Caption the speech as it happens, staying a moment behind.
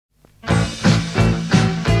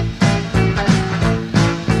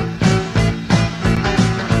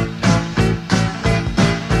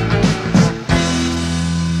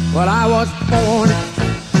was born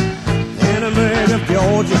in the middle of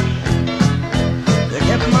Georgia. They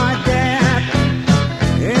kept my dad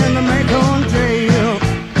in the Macon jail.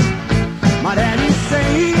 My daddy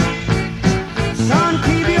said, son,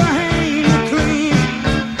 keep your hands clean,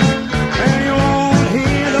 and you won't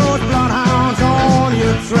hear those bloodhounds on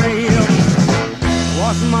your trail.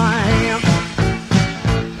 Wash my hands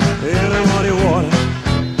in the muddy water.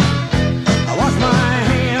 I wash my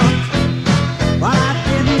hands, but I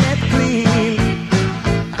didn't get clean.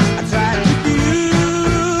 I tried to do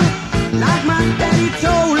like my daddy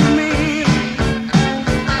told me.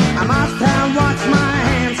 I must have washed my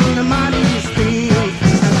hands in the muddy street.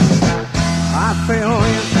 I fell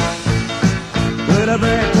in with a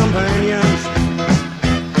bad companions.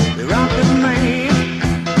 They robbed a man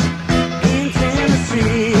in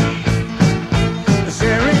Tennessee. The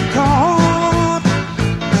sheriff called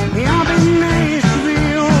me up in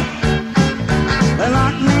Nashville. They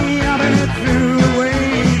locked me up and they threw away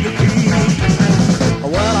the key.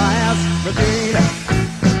 Well, I asked the